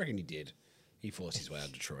 Actually, I reckon he did. He forced his way out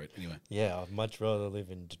of Detroit. Anyway. Yeah, I'd much rather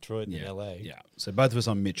live in Detroit than LA. Yeah. So both of us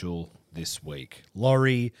on Mitchell this week.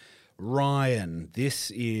 Laurie, Ryan.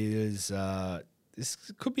 This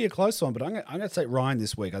could be a close one, but I'm going to take Ryan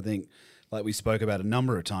this week. I think, like we spoke about a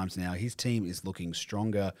number of times now, his team is looking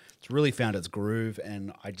stronger. It's really found its groove,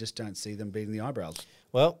 and I just don't see them beating the eyebrows.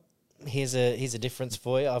 Well, here's a difference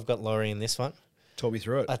for you. I've got Laurie in this one. Talk me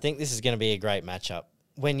through it. I think this is going to be a great matchup.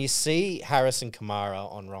 When you see Harris and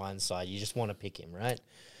Kamara on Ryan's side, you just want to pick him, right?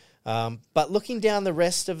 But looking down the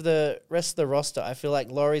rest of the roster, I feel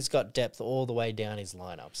like Laurie's got depth all the way down his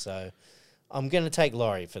lineup. So I'm going to take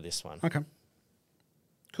Laurie for this one. Okay.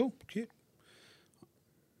 Cool. Cute.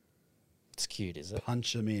 It's cute, is it?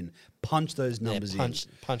 Punch them in. Punch those numbers in.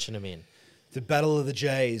 Punching them in. The Battle of the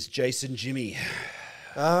Jays, Jason, Jimmy.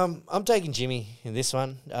 I'm taking Jimmy in this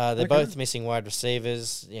one. They're both missing wide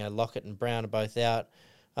receivers. Lockett and Brown are both out.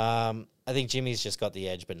 I think Jimmy's just got the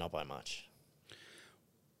edge, but not by much.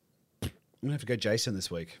 I'm going to have to go Jason this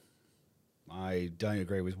week. I don't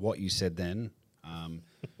agree with what you said then.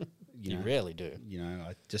 You rarely do.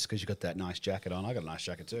 Just because you got that nice jacket on, I got a nice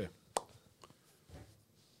jacket too.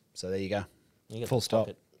 So there you go. You got Full the stop.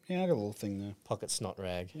 pocket- Yeah, I got a little thing there. Pocket snot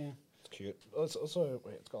rag. Yeah, it's cute. It's also,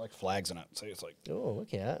 it's got like flags in it. So it's like Oh,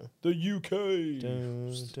 look at that. the UK.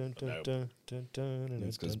 Dun, dun, dun, No. dun, dun, dun, dun,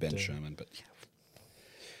 It's because dun, Ben dun. Sherman, but yeah.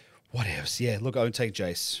 What else? Yeah, look, I would take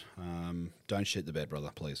Jace. Don't shit the bed,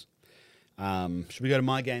 brother, please. Should we go to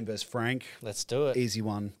my game versus Frank? Let's do it. Easy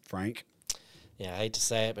one, Frank. Yeah, I hate to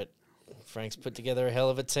say it, but Frank's put together a hell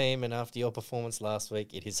of a team, and after your performance last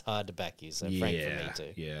week, it is hard to back you. So Frank for me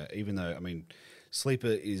too. Yeah, even though,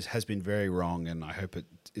 Sleeper has been very wrong, and I hope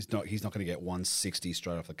he's not going to get 160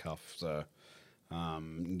 straight off the cuff. So,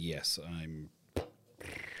 yes, I'm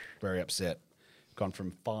very upset. Gone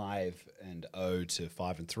from 5-0 to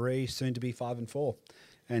 5-3, soon to be 5-4,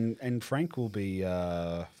 and Frank will be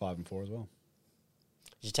 5-4 as well.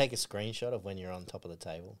 Did you take a screenshot of when you're on top of the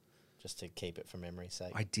table, just to keep it for memory's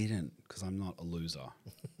sake? I didn't, because I'm not a loser.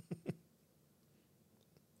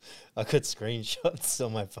 I got screenshots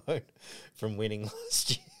on my phone from winning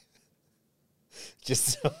last year,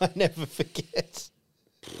 just so I never forget.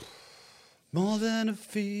 More than a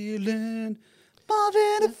feeling, more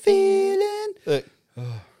than a feeling. Look,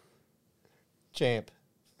 champ.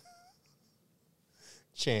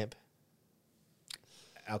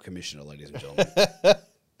 Our commissioner, ladies and gentlemen.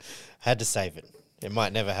 Had to save it. It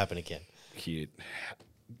might never happen again. Cute.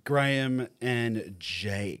 Graham and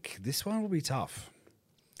Jake. This one will be tough.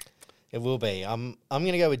 It will be. I'm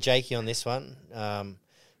going to go with Jakey on this one.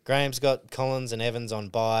 Graham's got Collins and Evans on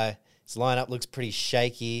bye. His lineup looks pretty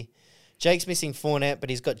shaky. Jake's missing Fournette,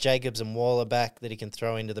 but he's got Jacobs and Waller back that he can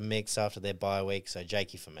throw into the mix after their bye week. So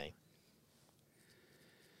Jakey for me.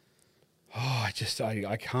 Oh,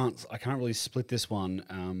 I can't really split this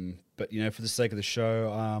one. But for the sake of the show,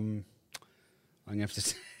 I'm gonna have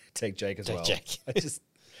to take Jake as well. Jake. It's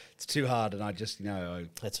too hard, and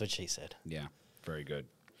That's what she said. yeah, very good.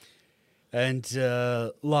 And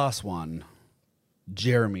last one,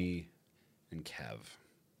 Jeremy and Cav.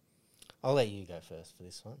 I'll let you go first for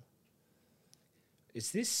this one.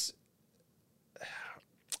 Is this?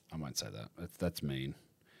 I won't say that. That's mean.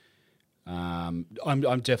 I'm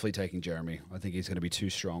definitely taking Jeremy. I think he's going to be too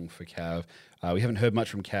strong for Cav. We haven't heard much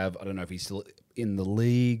from Cav. I don't know if he's still in the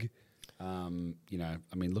league.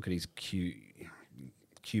 Look at his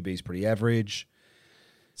QB's pretty average.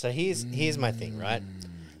 So here's my thing, right?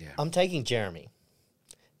 Yeah. I'm taking Jeremy.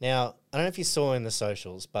 Now, I don't know if you saw in the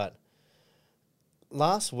socials, but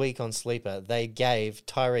last week on Sleeper, they gave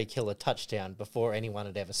Tyreek Hill a touchdown before anyone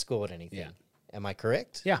had ever scored anything. Yeah. Am I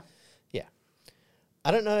correct? Yeah. Yeah. I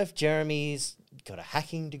don't know if Jeremy's got a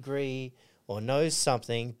hacking degree or knows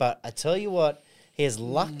something, but I tell you what, he has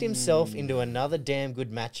lucked himself into another damn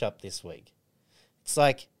good matchup this week. It's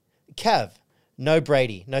like, Cav, no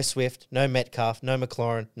Brady, no Swift, no Metcalf, no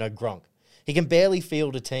McLaurin, no Gronk. He can barely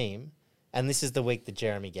field a team, and this is the week that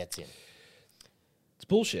Jeremy gets in. It's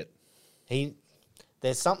bullshit.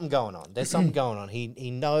 There's something going on.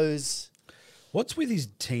 He knows. What's with his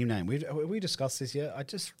team name? Have we discussed this yet?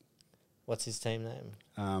 What's his team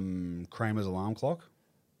name? Kramer's alarm clock.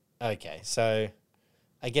 Okay, so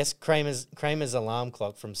I guess Kramer's alarm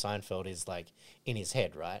clock from Seinfeld is like in his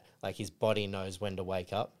head, right? Like his body knows when to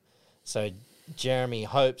wake up. So Jeremy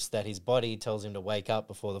hopes that his body tells him to wake up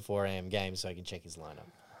before the 4 a.m. game so he can check his lineup.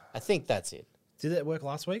 I think that's it. Did that work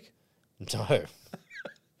last week? No.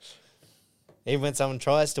 Even when someone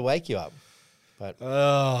tries to wake you up. But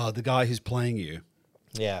Oh, the guy who's playing you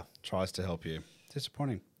yeah. tries to help you.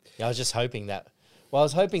 Disappointing. I was just hoping that. Well, I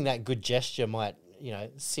was hoping that good gesture might,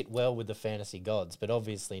 sit well with the fantasy gods, but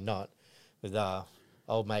obviously not with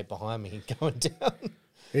old mate behind me going down.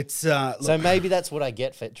 It's So maybe that's what I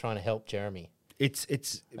get for trying to help Jeremy. it's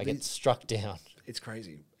I get struck down. it's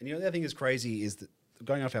crazy. And the other thing is crazy is that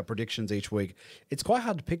going off our predictions each week, it's quite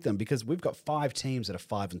hard to pick them because we've got 5 teams that are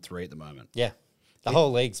 5-3 at the moment. Yeah, the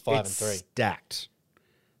whole league's 5 It's and 3. stacked.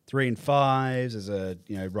 3 and 5s.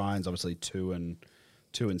 There's Ryan's obviously 2 and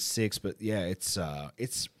 6, but yeah, it's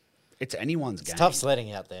anyone's game. It's tough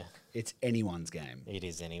sledding out there. It's anyone's game. It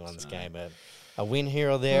is anyone's game. A win here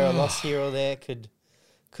or there, a loss here or there could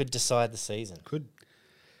decide the season. Good.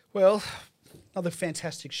 Well, another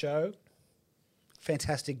fantastic show,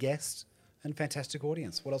 fantastic guest, and fantastic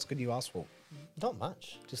audience. What else could you ask for? Not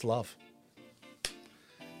much. Just love.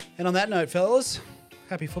 And on that note, fellas,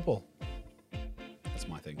 happy football. That's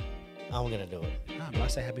my thing. I'm going to do it. But I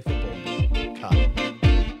say happy football. Cut.